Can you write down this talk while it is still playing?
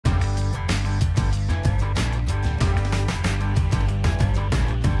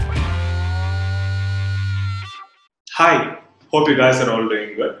Hi, hope you guys are all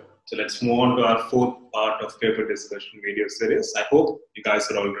doing good. So let's move on to our fourth part of paper discussion video series. I hope you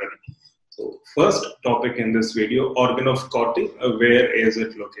guys are all ready. So first topic in this video, organ of Corti, where is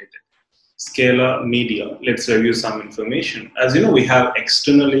it located? Scala media. Let's review some information. As you know, we have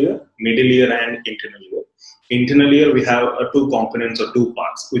external ear, middle ear, and internal ear. Internal ear, we have two components or two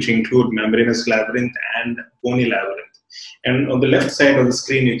parts, which include membranous labyrinth and bony labyrinth. And on the left side of the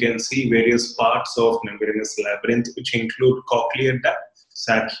screen, you can see various parts of membranous labyrinth, which include cochlear duct,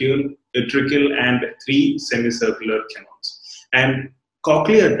 saccule, utricle, and three semicircular canals. And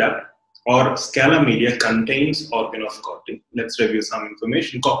cochlear duct or scala media contains organ of Corti. Let's review some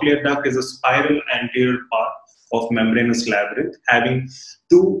information. Cochlear duct is a spiral anterior part of membranous labyrinth having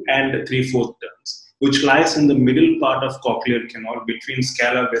 2 3/4 turns, which lies in the middle part of cochlear canal between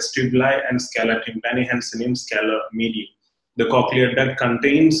scala vestibuli and scala tympani, hence the name scala media. The cochlear duct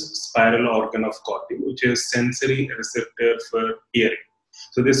contains spiral organ of Corti, which is sensory receptor for hearing.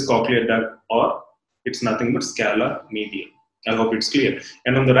 So this cochlear duct, or it's nothing but scala media. I hope it's clear.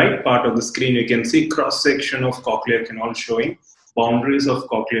 And on the right part of the screen, you can see cross section of cochlear canal showing boundaries of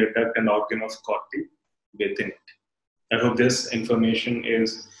cochlear duct and organ of Corti within it. I hope this information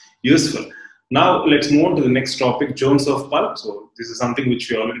is useful. Now let's move on to the next topic, zones of pulp. So this is something which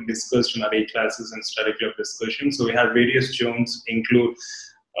we already discussed in our A classes and study club discussion. So we have various zones, include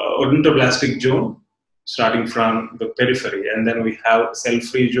odontoblastic zone, starting from the periphery, and then we have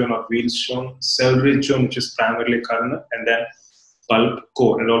cell-free zone or wheel zone, cell-rich zone, which is primarily corner, and then pulp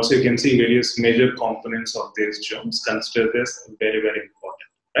core. And also you can see various major components of these zones. Consider this very, very important,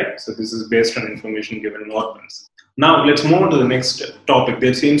 right? So this is based on information given in organs. Now let's move on to the next topic.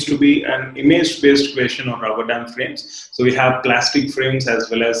 There seems to be an image-based question on rubber dam frames. So we have plastic frames as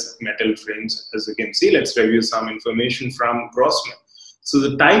well as metal frames. As you can see, let's review some information from Grossman. So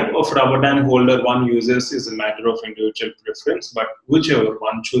the type of rubber dam holder one uses is a matter of individual preference, but whichever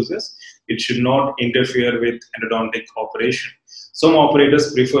one chooses, it should not interfere with endodontic operation. Some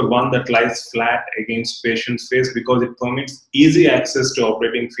operators prefer one that lies flat against patient's face because it permits easy access to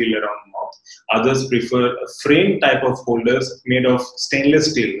operating field around mouth. Others prefer a frame type of holders made of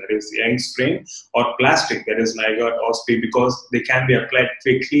stainless steel, that is Young's frame, or plastic, that is Nygaard OSPI, because they can be applied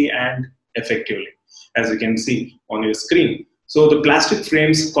quickly and effectively, as you can see on your screen. So the plastic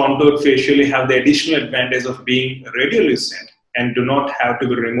frames contoured facially have the additional advantage of being radiolucent and do not have to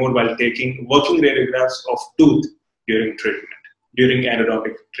be removed while taking working radiographs of tooth during treatment, during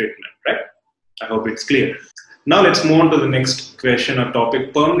endodontic treatment, right? I hope it's clear. Now let's move on to the next question or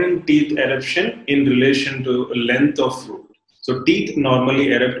topic, permanent teeth eruption in relation to length of root. So teeth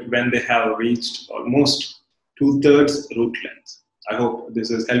normally erupt when they have reached almost 2/3 root length. I hope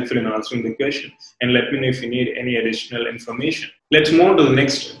this is helpful in answering the question, and let me know if you need any additional information. Let's move on to the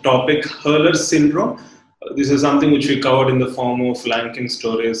next topic, Hurler Syndrome. This is something which we covered in the form of Lankin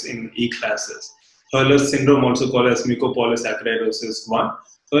stories in E-classes. Hurler Syndrome, also called as mucopolysaccharidosis 1.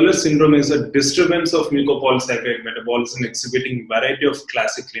 Hurler Syndrome is a disturbance of mucopolysaccharide metabolism exhibiting a variety of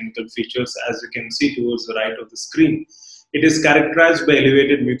classic clinical features, as you can see towards the right of the screen. It is characterized by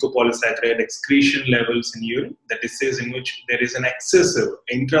elevated mucopolysaccharide excretion levels in urine, the disease in which there is an excessive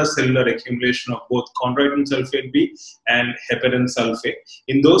intracellular accumulation of both chondroitin sulfate B and heparin sulfate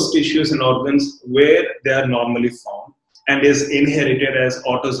in those tissues and organs where they are normally found, and is inherited as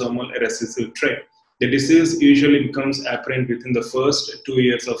autosomal recessive trait. The disease usually becomes apparent within the first 2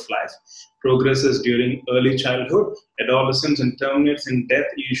 years of life, progresses during early childhood, adolescence, and terminates in death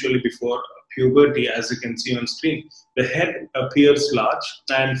usually before puberty, as you can see on screen. The head appears large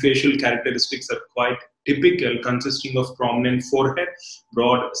and facial characteristics are quite typical, consisting of prominent forehead,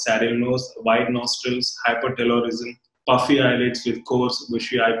 broad saddle nose, wide nostrils, hypertelorism, puffy eyelids with coarse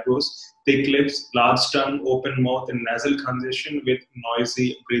bushy eyebrows, thick lips, large tongue, open mouth, and nasal congestion with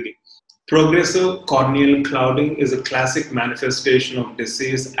noisy breathing. Progressive corneal clouding is a classic manifestation of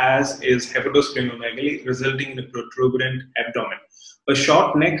disease, as is hepatosplenomegaly, resulting in a protuberant abdomen. A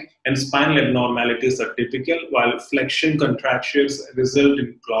short neck and spinal abnormalities are typical, while flexion contractures result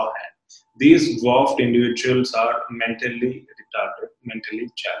in claw hand. These dwarfed individuals are mentally retarded, mentally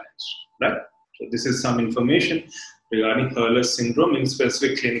challenged. Right? So this is some information regarding Hurler syndrome in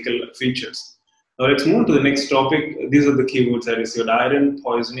specific clinical features. Now let's move to the next topic. These are the keywords I received. Iron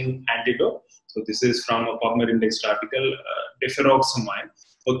poisoning antidote. So this is from a PubMed indexed article, deferoxamine,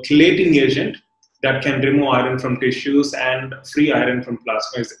 a chelating agent that can remove iron from tissues and free iron from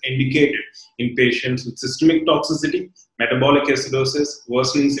plasma, is indicated in patients with systemic toxicity, metabolic acidosis,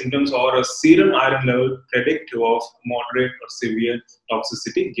 worsening symptoms, or a serum iron level predictive of moderate or severe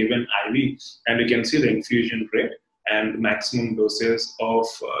toxicity given IV. And you can see the infusion rate and maximum doses of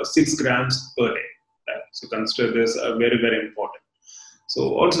 6 grams per day. So consider this very, very important.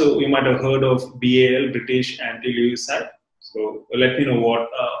 So also you might have heard of BAL, British anti-ini-cet. So let me know what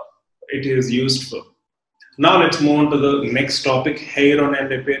it is used for. Now let's move on to the next topic, hair on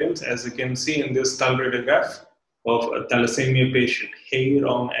end appearance. As you can see in this skull radiograph of a thalassemia patient, hair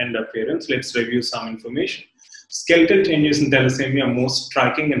on end appearance. Let's review some information. Skeletal changes in thalassemia are most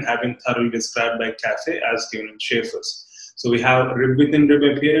striking and have been thoroughly described by Cafe as given in Schaefer's. So we have rib within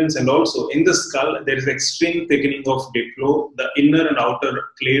rib appearance, and also in the skull there is extreme thickening of diplo. The inner and outer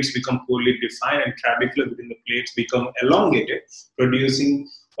plates become poorly defined, and trabecula within the plates become elongated, producing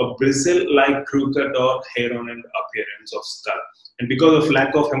a bristle-like crooked or hair-on-end appearance of skull. And because of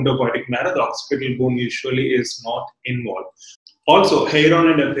lack of hematopoietic matter, the occipital bone usually is not involved. Also,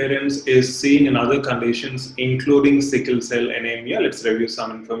 hair-on-end appearance is seen in other conditions, including sickle cell anemia. Let's review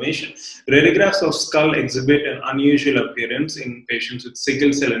some information. Radiographs of skull exhibit an unusual appearance in patients with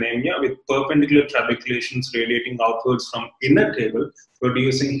sickle cell anemia, with perpendicular trabeculations radiating outwards from inner table,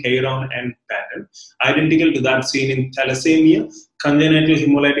 producing hair-on-end pattern, identical to that seen in thalassemia, congenital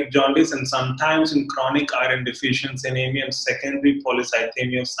hemolytic jaundice, and sometimes in chronic iron deficiency anemia and secondary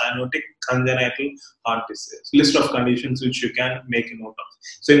polycythemia of cyanotic congenital heart disease. List of conditions which you can make a note of.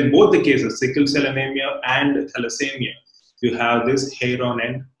 So in both the cases, sickle cell anemia and thalassemia, you have this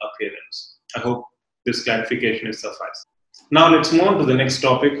hair-on-end appearance. I hope this clarification is suffice. Now let's move on to the next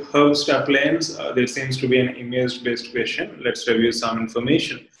topic, Herbst Appliance. There seems to be an image-based question. Let's review some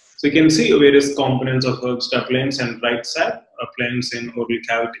information. So you can see various components of Herbst Appliance, and right side, appliance in oral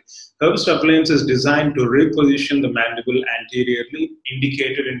cavity. Herbst Appliance is designed to reposition the mandible anteriorly,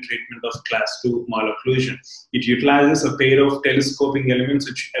 indicated in treatment of class 2 malocclusion. It utilizes a pair of telescoping elements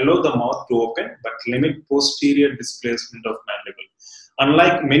which allow the mouth to open but limit posterior displacement of mandible.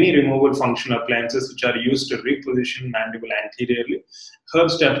 Unlike many removable functional appliances which are used to reposition mandible anteriorly,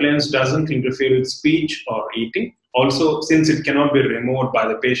 Herbst Appliance doesn't interfere with speech or eating. Also, since it cannot be removed by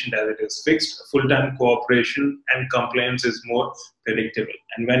the patient as it is fixed, full-time cooperation and compliance is more predictable.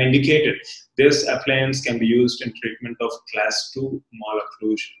 And when indicated, this appliance can be used in treatment of class 2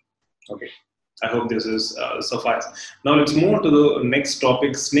 malocclusion. Okay, I hope this is suffice. Now let's move on to the next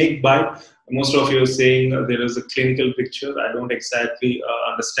topic, snake bite. Most of you are saying there is a clinical picture. I don't exactly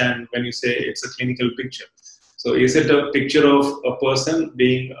understand when you say it's a clinical picture. So is it a picture of a person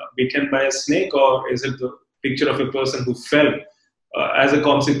being bitten by a snake, or is it the picture of a person who fell as a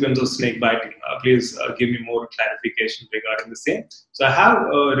consequence of snake biting? Please give me more clarification regarding the same. So I have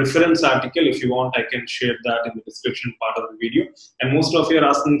a reference article. If you want, I can share that in the description part of the video. And most of you are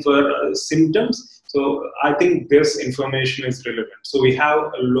asking for symptoms. So I think this information is relevant. So we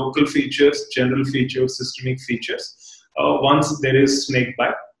have local features, general features, systemic features. Once there is snake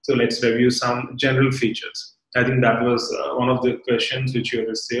bite, so let's review some general features. I think that was one of the questions which you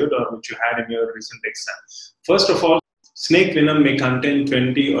received or which you had in your recent exam. First of all, snake venom may contain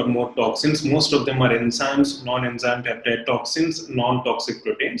 20 or more toxins. Most of them are enzymes, non-enzyme peptide toxins, non-toxic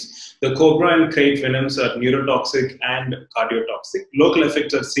proteins. The cobra and crate venoms are neurotoxic and cardiotoxic. Local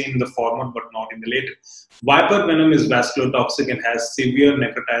effects are seen in the former but not in the later. Viper venom is vasculotoxic and has severe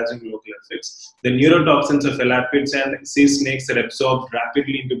necrotizing local effects. The neurotoxins of elapids and sea snakes are absorbed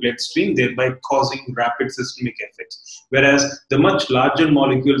rapidly into bloodstream, thereby causing rapid systemic effects. Whereas the much larger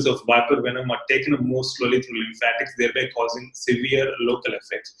molecules of viper venom are taken up more slowly through lymphatics, thereby causing severe local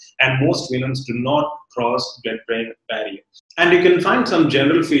effects. And most venoms do not cross blood-brain barrier. And you can find some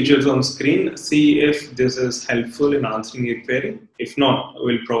general features on screen. See if this is helpful in answering your query. If not,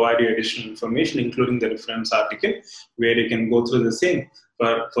 we'll provide you additional information, including the reference article, where you can go through the same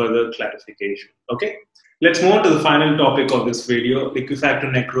for further clarification. Okay, let's move on to the final topic of this video.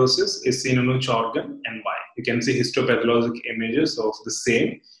 Liquefactive necrosis is seen in which organ and why? You can see histopathologic images of the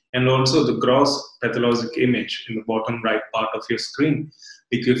same, and also the gross pathologic image in the bottom right part of your screen.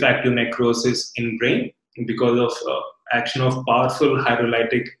 Liquefactive necrosis in brain because of action of powerful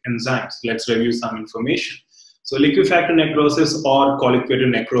hydrolytic enzymes. Let's review some information. So liquefactive necrosis or colliquative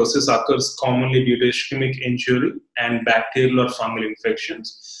necrosis occurs commonly due to ischemic injury and bacterial or fungal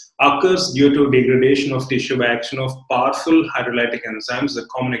infections. Occurs due to degradation of tissue by action of powerful hydrolytic enzymes, the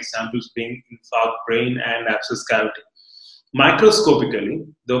common examples being infarct, brain, and abscess cavity. Microscopically,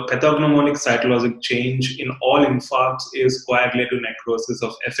 the pathognomonic cytologic change in all infarcts is coagulative necrosis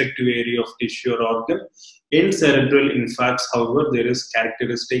of effective area of tissue or organ. In cerebral infarcts, however, there is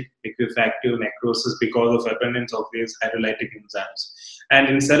characteristic liquefactive necrosis because of abundance of these hydrolytic enzymes. And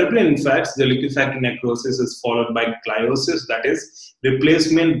in cerebral infarcts, the liquefactive necrosis is followed by gliosis, that is,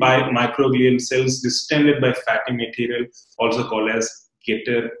 replacement by microglial cells distended by fatty material, also called as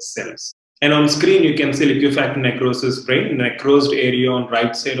Getter cells. And on screen, you can see liquefactive necrosis brain. Necrosed area on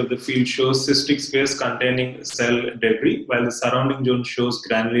right side of the field shows cystic space containing cell debris, while the surrounding zone shows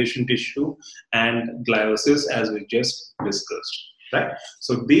granulation tissue and gliosis, as we just discussed. Right?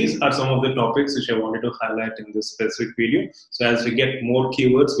 So these are some of the topics which I wanted to highlight in this specific video. So as we get more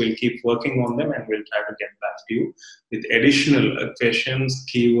keywords, we'll keep working on them and we'll try to get back to you with additional questions,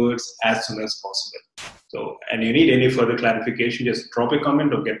 keywords as soon as possible. So, and you need any further clarification, just drop a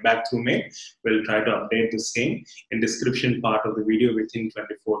comment or get back through mail. We'll try to update the same in description part of the video within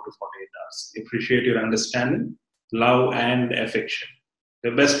 24 to 48 hours. Appreciate your understanding, love and affection.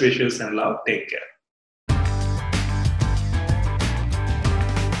 The best wishes and love. Take care.